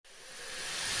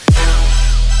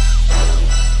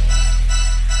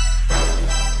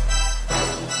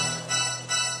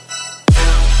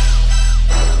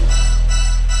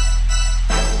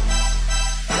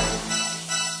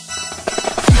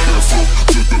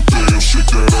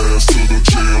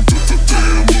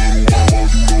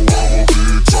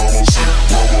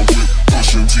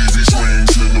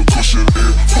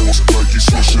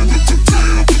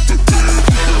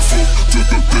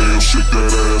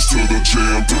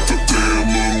Damn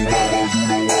little mama, you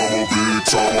know I'm a big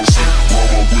time shit.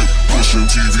 Mama whip pushing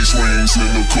TV swings in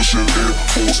the cushion Air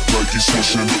Force like he's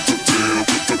swishing.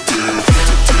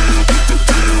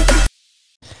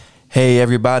 Hey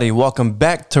everybody, welcome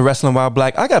back to Wrestling While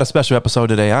Black. I got a special episode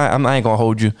today. I ain't gonna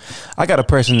hold you. I got a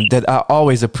person that I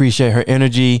always appreciate her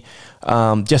energy,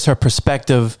 just her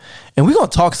perspective, and we're gonna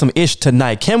talk some ish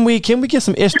tonight. Can we get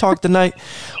some ish talk tonight?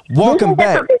 Welcome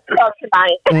back.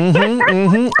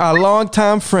 Our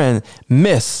longtime friend,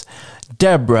 Miss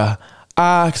Deborah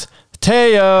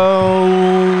Ox-Teo.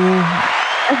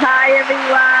 Hi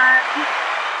everyone.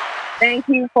 Thank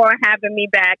you for having me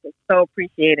back. It's so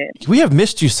appreciated. We have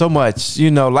missed you so much.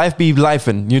 You know, life be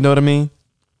lifing. You know what I mean?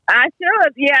 I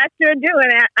should. Yeah, I sure do.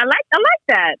 And I like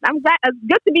that. I'm glad. It's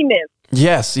good to be missed.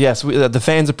 Yes. The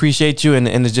fans appreciate you, and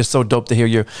it's just so dope to hear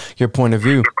your point of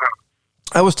view.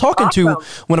 I was talking to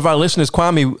one of our listeners,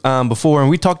 Kwame, before, and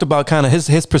we talked about kind of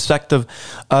his perspective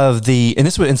of and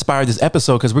this would inspire this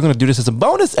episode because we're going to do this as a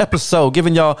bonus episode,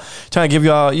 trying to give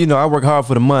y'all, you know, I work hard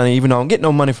for the money, even though I don't get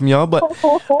no money from y'all, but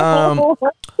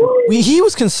he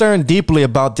was concerned deeply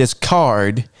about this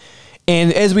card.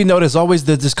 And as we know, there's always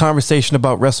this conversation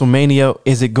about WrestleMania.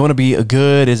 Is it going to be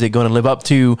good? Is it going to live up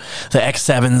to the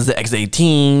X7s, the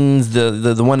X18s,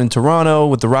 the one in Toronto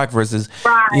with The Rock versus,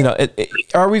 you know,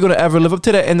 are we going to ever live up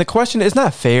to that? And the question is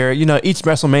not fair. You know, each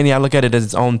WrestleMania, I look at it as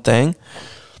its own thing.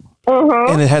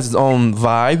 And it has its own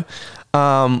vibe.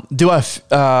 We're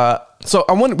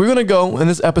going to go in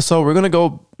this episode, we're going to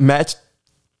go match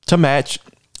to match.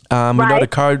 We know the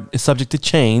card is subject to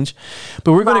change,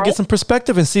 but we're going to get some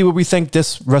perspective and see where we think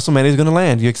this WrestleMania is going to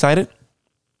land. You excited?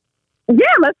 Yeah,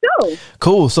 let's go.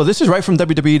 Cool. So this is right from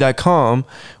WWE.com.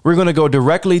 We're going to go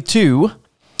directly to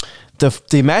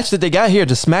the match that they got here,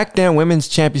 the SmackDown Women's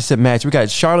Championship match. We got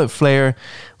Charlotte Flair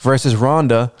versus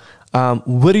Ronda.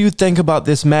 What do you think about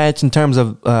this match in terms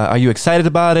of, are you excited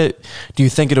about it? Do you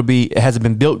think has it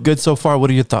been built good so far? What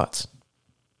are your thoughts?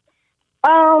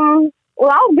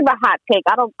 Well, I'll give a hot take.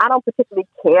 I don't particularly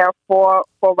care for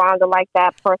Ronda like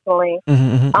that personally.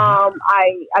 I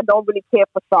don't really care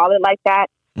for Charlotte like that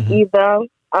either.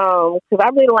 Because I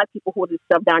really don't like people who just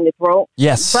shove down your throat.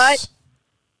 Yes. But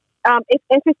it's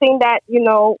interesting that, you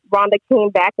know, Ronda came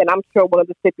back, and I'm sure one of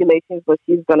the stipulations was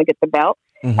she's going to get the belt.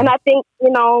 And I think, you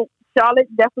know,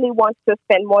 Charlotte definitely wants to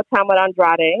spend more time with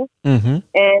Andrade.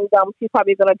 And she's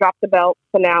probably going to drop the belt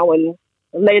for now and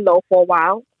lay low for a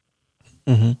while.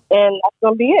 And that's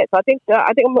gonna be it. So I think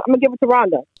I'm gonna give it to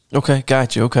Ronda. Okay,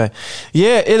 got you. Okay,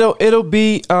 yeah, it'll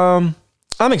be. I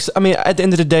mean, at the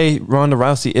end of the day, Ronda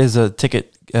Rousey is a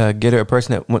ticket getter, a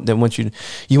person that wants you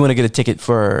want to get a ticket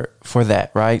for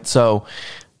that, right? So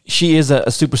she is a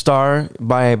superstar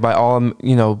by all,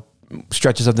 you know,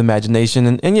 stretches of the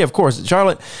imagination, and yeah, of course,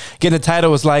 Charlotte getting a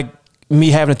title is like me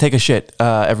having to take a shit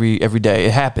every day.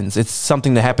 It happens. It's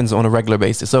something that happens on a regular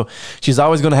basis. So she's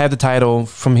always going to have the title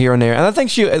from here and there. And I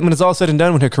think when it's all said and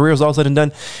done, when her career is all said and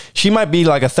done, she might be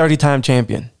like a 30-time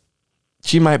champion.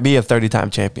 She might be a 30-time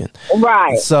champion.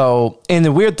 Right. So, and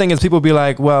the weird thing is people be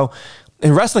like, well,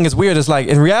 in wrestling, it's weird. It's like,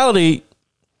 in reality,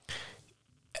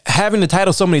 having the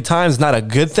title so many times is not a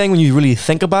good thing when you really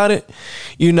think about it,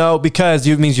 you know, because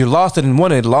it means you lost it and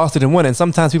won it, lost it and won it. And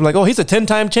sometimes people are like, oh, he's a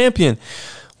 10-time champion.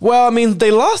 Well, I mean,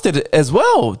 they lost it as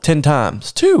well 10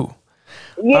 times too.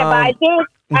 Yeah,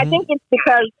 but I think it's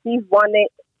because he's won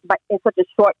it in such a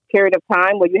short period of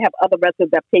time, where you have other wrestlers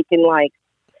that have taken like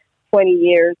 20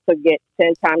 years to get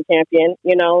 10-time champion,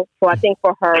 you know? So I think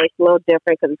for her, it's a little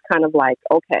different because it's kind of like,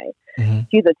 okay,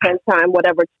 she's a 10-time,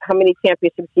 whatever, how many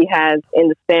championships she has in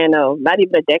the span of not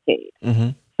even a decade.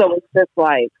 So it's just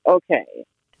like, okay.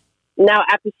 Now,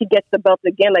 after she gets the belt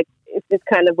again, like, it's just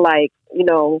kind of like, you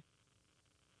know,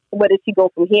 where does she go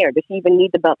from here? Does she even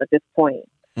need the belt at this point?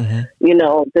 You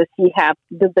know, is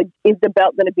the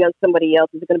belt going to be on somebody else?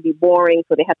 Is it going to be boring?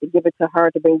 So they have to give it to her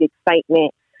to bring the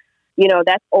excitement. You know,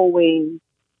 that's always,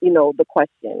 you know, the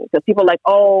question. Because people are like,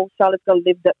 oh, Charlotte's going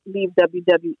to leave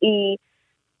WWE.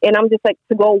 And I'm just like,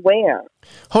 to go where?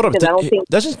 Hold on.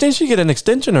 Didn't she get an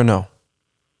extension or no?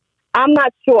 I'm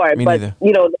not sure. Me but, neither.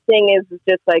 You know, the thing is, it's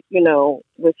just like, you know,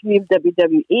 when she leaves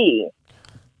WWE,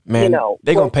 man, you know,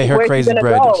 they're going to pay her crazy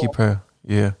bread to keep her.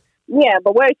 Yeah. Yeah,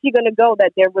 but where is she going to go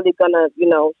that they're really going to, you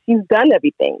know, she's done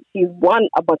everything. She's won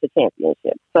a bunch of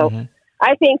championships. So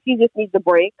I think she just needs a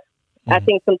break. I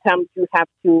think sometimes you have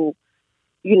to,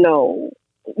 you know,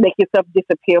 make yourself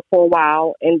disappear for a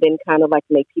while and then kind of like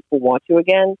make people want you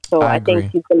again. So I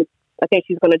think she's going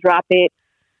to drop it,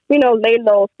 you know, lay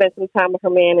low, spend some time with her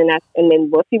man, and then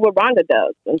we'll see what Ronda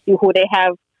does and see who they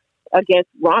have against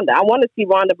Ronda. I want to see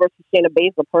Ronda versus Shayna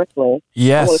Baszler personally.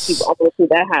 Yes. I want to see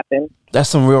that happen. That's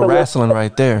some real wrestling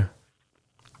right there.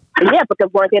 Yeah,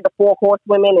 because weren't there the 4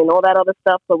 horsewomen and all that other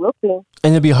stuff? So we'll see.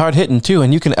 And it'll be hard hitting too,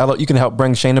 and you can help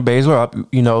bring Shayna Baszler up.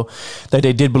 You know that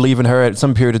they did believe in her at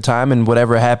some period of time, and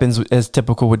whatever happens is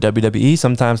typical with WWE.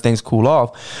 Sometimes things cool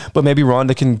off, but maybe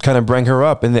Ronda can kind of bring her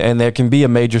up, and there can be a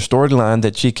major storyline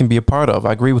that she can be a part of.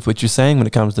 I agree with what you're saying when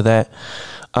it comes to that.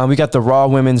 We got the Raw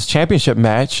Women's Championship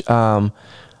match. I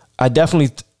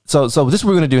definitely. So this is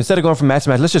what we're going to do. Instead of going from match to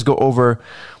match, let's just go over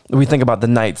what we think about the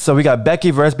night. So we got Becky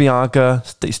versus Bianca,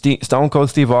 Stone Cold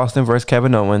Steve Austin versus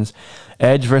Kevin Owens,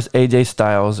 Edge versus AJ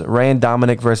Styles, Rey and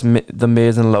Dominic versus The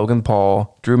Miz and Logan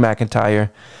Paul, Drew McIntyre,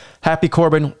 Happy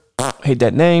Corbin, hate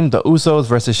that name, the Usos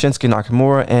versus Shinsuke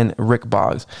Nakamura, and Rick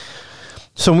Boggs.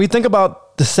 So when we think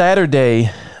about the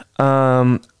Saturday,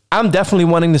 I'm definitely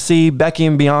wanting to see Becky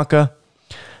and Bianca.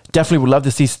 Definitely would love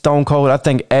to see Stone Cold. I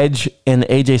think Edge and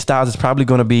AJ Styles is probably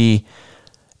going to be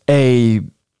a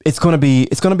 5-star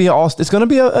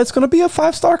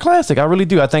classic. I really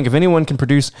do. I think if anyone can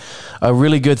produce a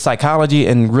really good psychology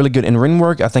and really good in-ring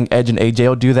work, I think Edge and AJ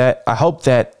will do that. I hope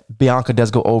that Bianca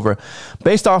does go over.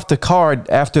 Based off the card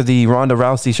after the Ronda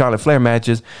Rousey Charlotte Flair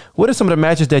matches, what are some of the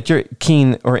matches that you're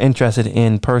keen or interested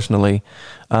in personally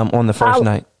on the first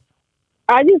night?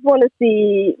 I just want to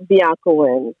see Bianca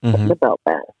win the belt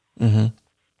back. Mm-hmm.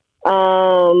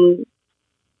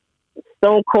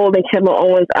 Stone Cold and Kevin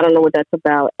Owens, I don't know what that's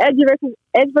about. Edge versus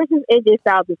AJ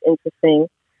Styles is interesting.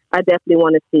 I definitely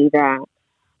want to see that.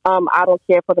 I don't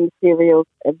care for the Mysterios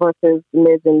versus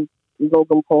Miz and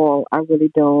Logan Paul. I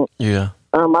really don't. Yeah.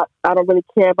 I don't really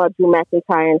care about Drew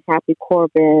McIntyre and Happy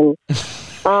Corbin.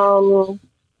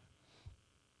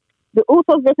 The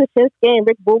Usos versus Shinsuke and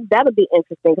Rick Boogs, that'll be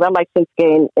interesting because I like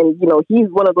Shinsuke and you know, he's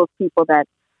one of those people that,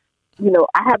 you know,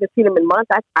 I haven't seen him in months.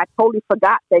 I totally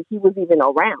forgot that he was even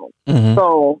around. Mm-hmm.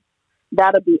 So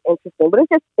that'll be interesting. But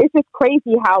it's just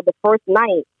crazy how the first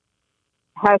night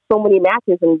has so many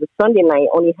matches and the Sunday night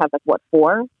only has like what,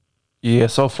 4? Yeah,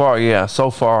 so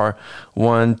far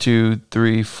 1, 2,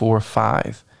 3, 4,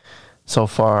 5. So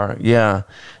far, yeah.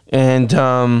 And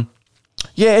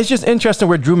yeah, it's just interesting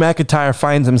where Drew McIntyre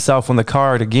finds himself on the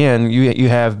card again. You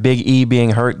have Big E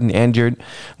being hurt and injured,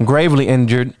 gravely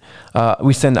injured.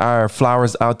 We send our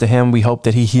flowers out to him. We hope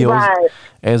that he heals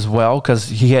as well, because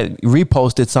he had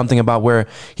reposted something about where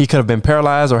he could have been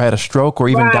paralyzed or had a stroke or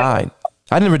even died.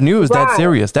 I never knew it was that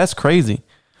serious. That's crazy.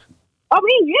 I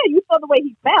mean, yeah, you saw the way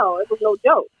he fell. It was no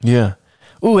joke. Yeah.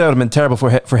 Ooh, that would have been terrible for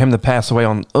him to pass away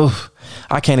on. Oof,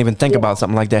 I can't even think about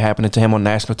something like that happening to him on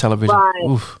national television. Right.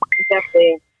 Oof.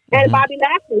 Definitely. And Bobby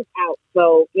Lashley's out,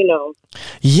 so, you know.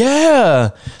 Yeah.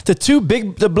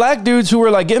 The black dudes who were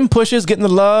like getting pushes, getting the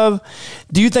love.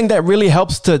 Do you think that really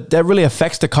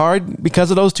affects the card because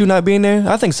of those two not being there?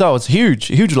 I think so. It's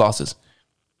huge losses.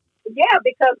 Yeah,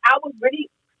 because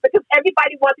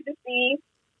everybody wanted to see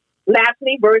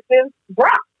Lashley versus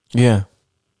Brock. Yeah.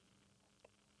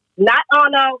 Not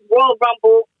on a Royal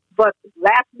Rumble, but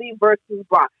Lashley versus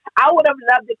Brock. I would have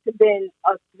loved it to have been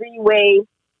a 3-way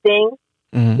thing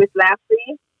with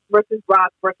Lashley versus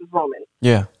Brock versus Roman.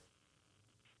 Yeah.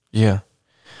 Do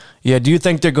you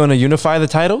think they're going to unify the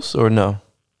titles or no?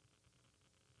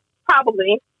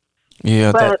 Probably.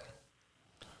 Yeah. But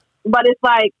it's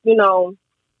like, you know,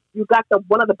 you got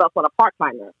one of the belts on a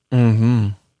part-timer. Mm-hmm.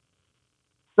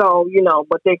 So, you know,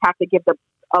 but they have to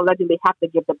allegedly have to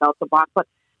give the belt to Brock. But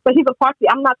he's a part-timer.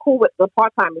 I'm not cool with the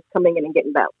part-timers coming in and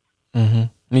getting belts.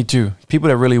 Mm-hmm. Me too. People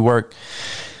that really work.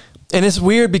 And it's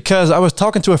weird because I was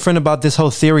talking to a friend about this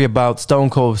whole theory about Stone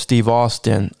Cold Steve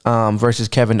Austin versus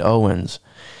Kevin Owens.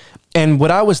 And what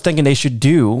I was thinking they should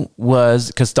do was,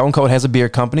 because Stone Cold has a beer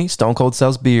company, Stone Cold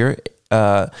sells beer.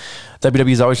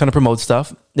 WWE is always trying to promote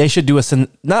stuff. They should do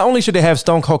not only should they have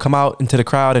Stone Cold come out into the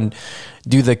crowd and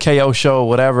do the KO show or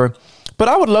whatever, but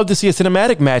I would love to see a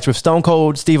cinematic match with Stone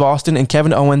Cold, Steve Austin, and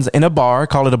Kevin Owens in a bar.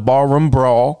 Call it a barroom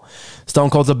brawl. Stone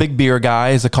Cold's a big beer guy.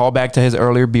 It's a callback to his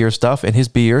earlier beer stuff and his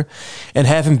beer. And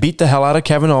have him beat the hell out of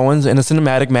Kevin Owens in a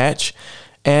cinematic match.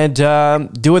 And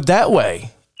do it that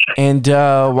way. And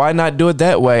why not do it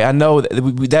that way? I know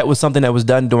that was something that was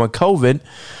done during COVID.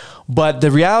 But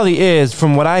the reality is,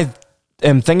 from what I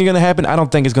am thinking going to happen, I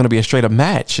don't think it's going to be a straight up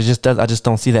match. I just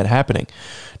don't see that happening.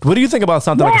 What do you think about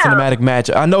something like a cinematic match?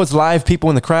 I know it's live people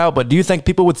in the crowd, but do you think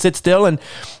people would sit still? And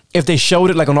if they showed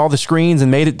it like on all the screens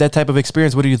and made it that type of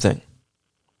experience, what do you think?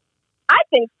 I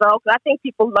think so, because I think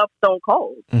people love Stone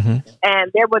Cold,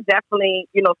 and they would definitely,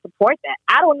 you know, support that.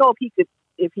 I don't know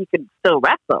if he could still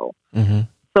wrestle,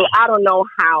 so I don't know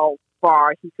how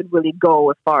far he could really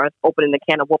go as far as opening the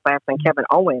can of whoop ass and Kevin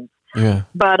Owens. Yeah,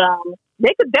 but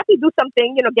they could definitely do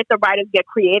something. You know, get the writers get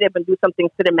creative and do something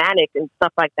cinematic and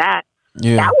stuff like that.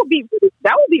 Yeah, that would be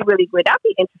really good. That'd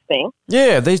be interesting.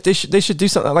 Yeah, they should do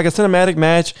something like a cinematic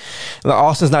match. Like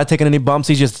Austin's not taking any bumps;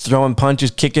 he's just throwing punches,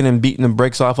 kicking, and beating the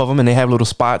bricks off of them. And they have little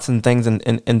spots and things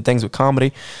and things with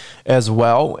comedy as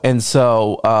well. And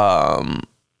so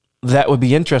that would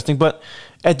be interesting. But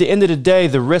at the end of the day,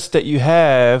 the risk that you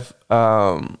have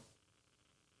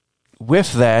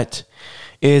with that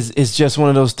is just one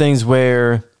of those things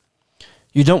where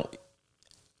you don't.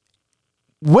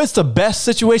 What's the best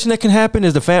situation that can happen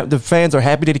is the fans are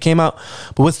happy that he came out,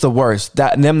 but what's the worst?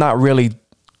 That them not really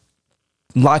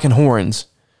locking horns.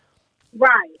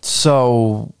 Right.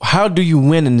 So how do you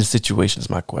win in this situation is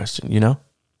my question, you know?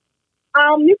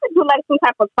 You could do like some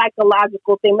type of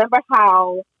psychological thing. Remember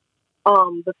how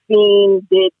the Fiend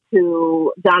did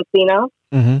to John Cena?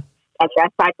 Mm-hmm. Like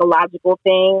that psychological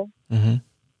thing. Mm-hmm.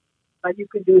 Like you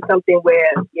could do something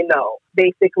where, you know,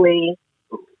 basically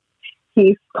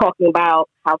he's talking about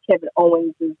how Kevin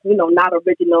Owens is, you know, not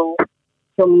original.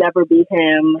 He'll never be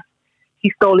him.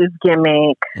 He stole his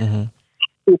gimmick. Mm-hmm.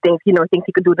 He thinks he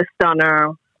could do the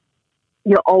stunner.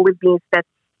 You'll always be in Seth's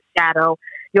shadow.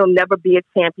 You'll never be a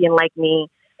champion like me.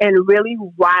 And really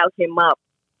rile him up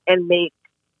and make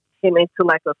him into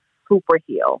like a super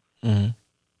heel. Mm-hmm.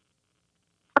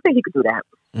 I think he could do that.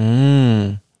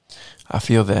 I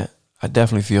feel that. I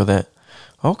definitely feel that.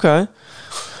 Okay.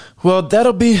 Well,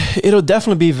 it'll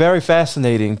definitely be very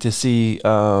fascinating to see,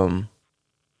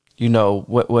 you know,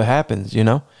 what happens, you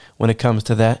know, when it comes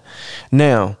to that.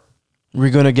 Now,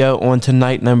 we're going to go on to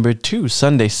night number 2,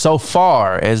 Sunday. So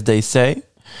far, as they say,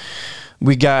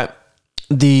 we got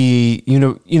the, you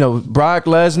know, Brock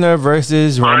Lesnar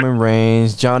versus Roman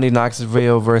Reigns, Johnny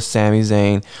Knoxville versus Sami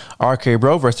Zayn, RK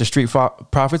Bro versus Street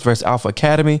Profits versus Alpha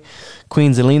Academy,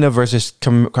 Queen Zelina versus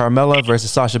Carmella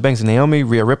versus Sasha Banks and Naomi,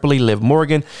 Rhea Ripley, Liv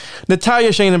Morgan,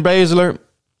 Natalya, Shayna Baszler,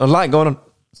 a lot going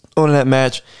on in that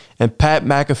match, and Pat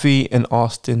McAfee and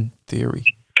Austin Theory.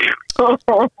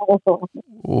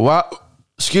 Wow.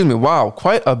 Excuse me. Wow.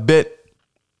 Quite a bit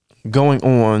going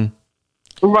on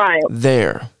right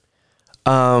there. A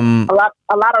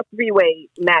lot of three-way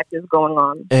matches going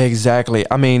on. Exactly.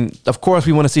 I mean, of course,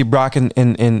 we want to see Brock and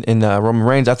Roman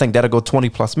Reigns. I think that'll go 20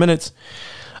 plus minutes.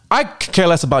 I care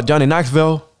less about Johnny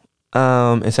Knoxville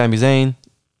and Sami Zayn.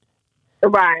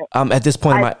 Right. At this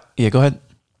point, go ahead.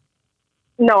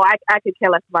 No, I could care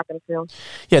less about them too.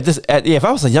 Yeah, if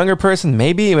I was a younger person,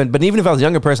 maybe, but even if I was a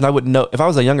younger person, I wouldn't know. If I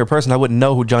was a younger person, I wouldn't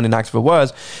know who Johnny Knoxville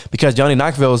was, because Johnny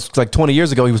Knoxville was like 20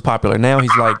 years ago. He was popular. Now he's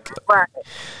like, right.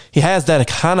 He has that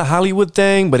kind of Hollywood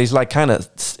thing, but he's like kind of,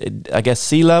 I guess,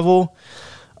 C-level.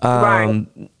 Right.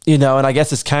 You know, and I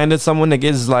guess it's kind of someone that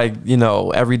gets like, you know,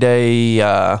 everyday.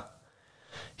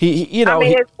 You know,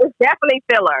 it's definitely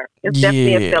filler. It's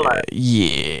definitely a filler.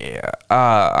 Yeah.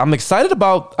 I'm excited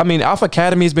about. I mean, Alpha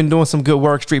Academy has been doing some good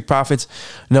work. Street Profits,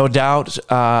 no doubt.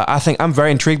 I think I'm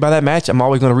very intrigued by that match. I'm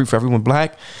always going to root for everyone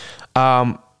black.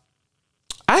 I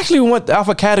actually want the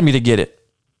Alpha Academy to get it.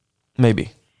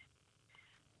 Maybe.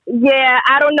 Yeah,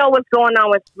 I don't know what's going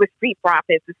on with Street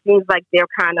Profits. It seems like they're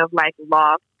kind of like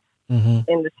lost in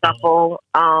the shuffle.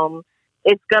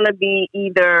 It's going to be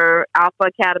either Alpha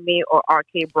Academy or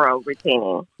RK Bro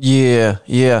retaining. Yeah.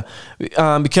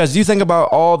 Because you think about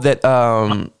all that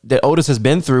that Otis has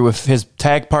been through with his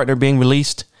tag partner being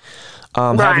released,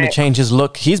 having to change his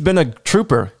look. He's been a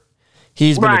trooper.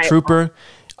 He's actually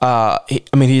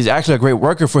a great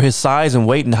worker for his size and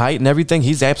weight and height and everything.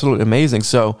 He's absolutely amazing.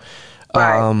 So,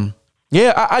 this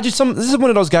is one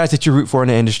of those guys that you root for in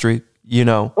the industry. You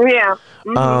know, yeah.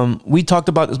 Mm-hmm. We talked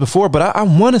about this before, but I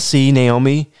want to see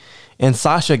Naomi and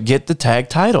Sasha get the tag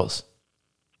titles.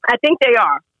 I think they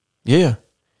are. Yeah,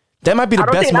 that might be the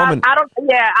best moment. I don't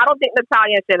think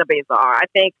Natalya and Shayna Baszler are. I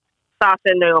think Sasha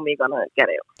and Naomi are gonna get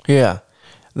it. Yeah,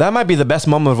 that might be the best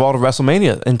moment of all the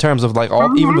WrestleMania in terms of like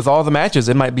even with all the matches,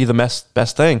 it might be the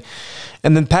best thing.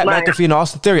 And then Pat McAfee and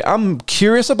Austin Theory. I'm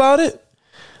curious about it,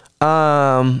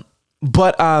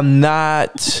 but I'm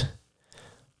not.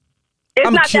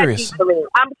 I'm not curious. That deep for me.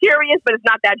 I'm curious, but it's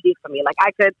not that deep for me. Like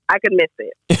I could miss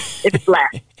it if it's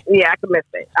black. Yeah, I could miss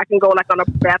it. I can go like on a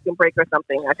bathroom break or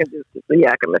something. I can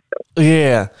I can miss it.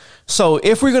 Yeah. So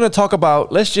if we're gonna talk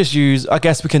about, let's just use. I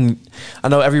guess we can. I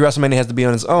know every WrestleMania has to be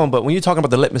on its own, but when you're talking about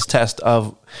the litmus test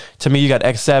of, to me, you got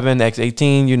X7,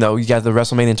 X18. You know, you got the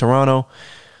WrestleMania in Toronto.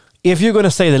 If you're gonna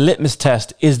say the litmus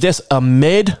test, is this a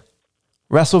mid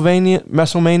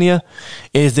WrestleMania?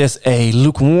 Is this a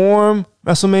lukewarm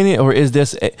WrestleMania, or is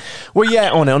this where you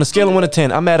at on it? On a scale of 1 to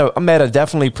 10, I'm at a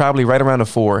definitely probably right around a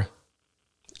 4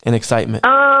 in excitement.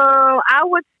 I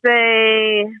would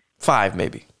say 5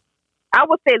 maybe. I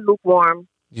would say lukewarm.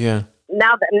 Yeah.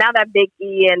 Now that Big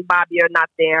E and Bobby are not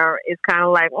there, it's kind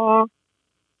of like,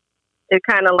 it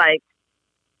kind of like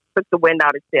took the wind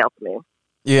out of sail for me.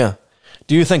 Yeah.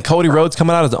 Do you think Cody Rhodes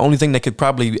coming out is the only thing that could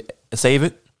probably save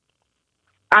it?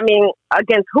 I mean,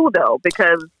 against who though?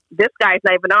 Because this guy's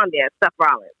not even on there, Seth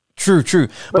Rollins. True.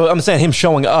 But I'm saying him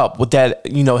showing up with that,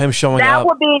 him showing up.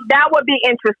 That would be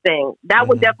interesting. That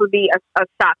would definitely be a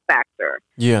shock factor.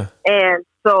 Yeah. And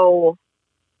so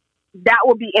that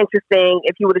would be interesting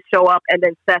if he were to show up and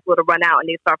then Seth would have run out and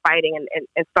they start fighting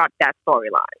and start that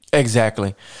storyline.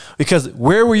 Exactly. Because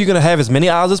where were you going to have as many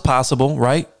eyes as possible,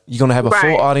 right? You're going to have a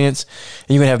full audience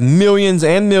and you're going to have millions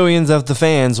and millions of the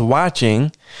fans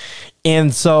watching.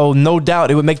 And so no doubt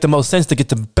it would make the most sense to get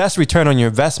the best return on your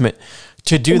investment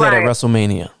to do that at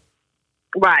WrestleMania.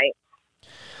 Right.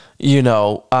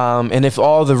 And if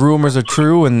all the rumors are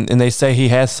true and they say he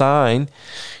has signed,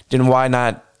 then why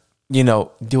not,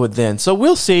 do it then? So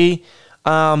we'll see.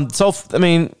 Like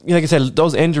I said,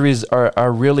 those injuries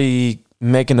are really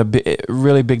making a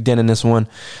really big dent in this one.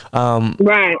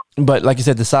 Right. But like you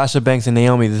said, the Sasha Banks and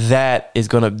Naomi,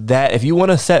 if you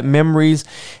want to set memories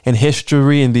and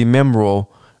history and be memorable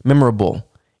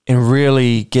and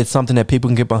really get something that people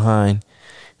can get behind,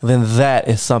 then that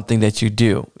is something that you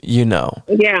do, Yeah,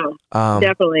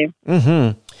 definitely.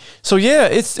 Mm-hmm. So yeah,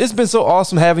 it's been so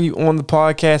awesome having you on the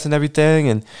podcast and everything.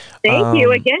 And thank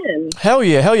you again. Hell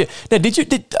yeah. Now, you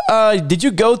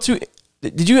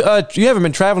haven't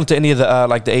been traveling to any of the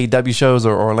like the AEW shows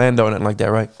or Orlando or anything like that,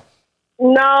 right?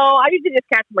 No, I usually just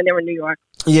catch them when they're in New York.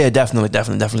 Yeah, definitely.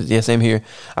 Yeah, same here.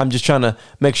 I'm just trying to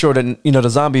make sure that the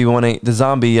zombie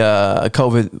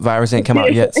COVID virus ain't come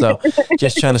out yet. So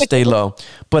just trying to stay low.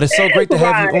 But it's so great to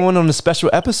have you on the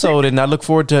special episode, and I look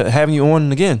forward to having you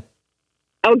on again.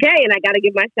 Okay, and I got to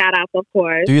give my shout outs, of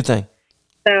course. Do your thing.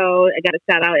 So I got to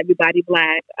shout out Everybody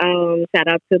Black. Shout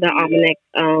out to the Almanac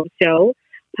show,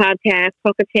 podcast,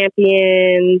 Poker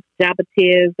Champions, Jabba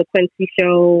Tears, The Quincy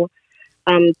Show,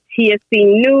 TSC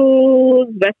News,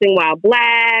 Wrestling While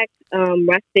Black,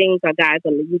 Wrestling, our guys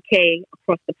on the UK,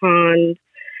 across the pond.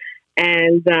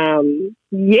 And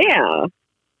yeah.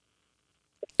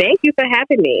 Thank you for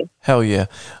having me. Hell yeah.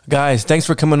 Guys, thanks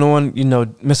for coming on.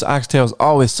 Miss Oxtail is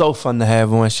always so fun to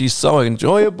have on. She's so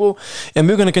enjoyable. And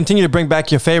we're going to continue to bring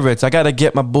back your favorites. I got to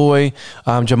get my boy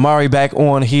Jamari back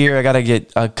on here. I got to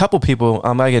get a couple people.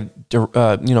 I get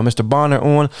Mr. Bonner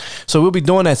on. So we'll be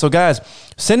doing that. So guys,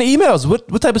 send emails.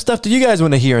 What type of stuff do you guys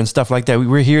want to hear and stuff like that?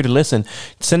 We're here to listen.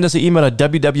 Send us an email at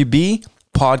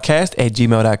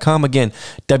www.podcast@gmail.com. Again,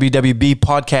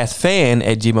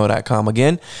 www.podcastfan@gmail.com.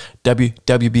 Again,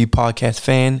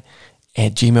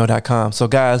 www.podcastfan@gmail.com. So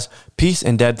guys, peace,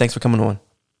 and Deb, thanks for coming on.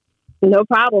 No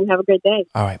problem. Have a great day.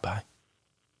 All right, bye.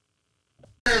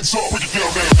 Hands up, put your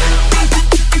down,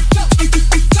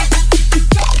 man.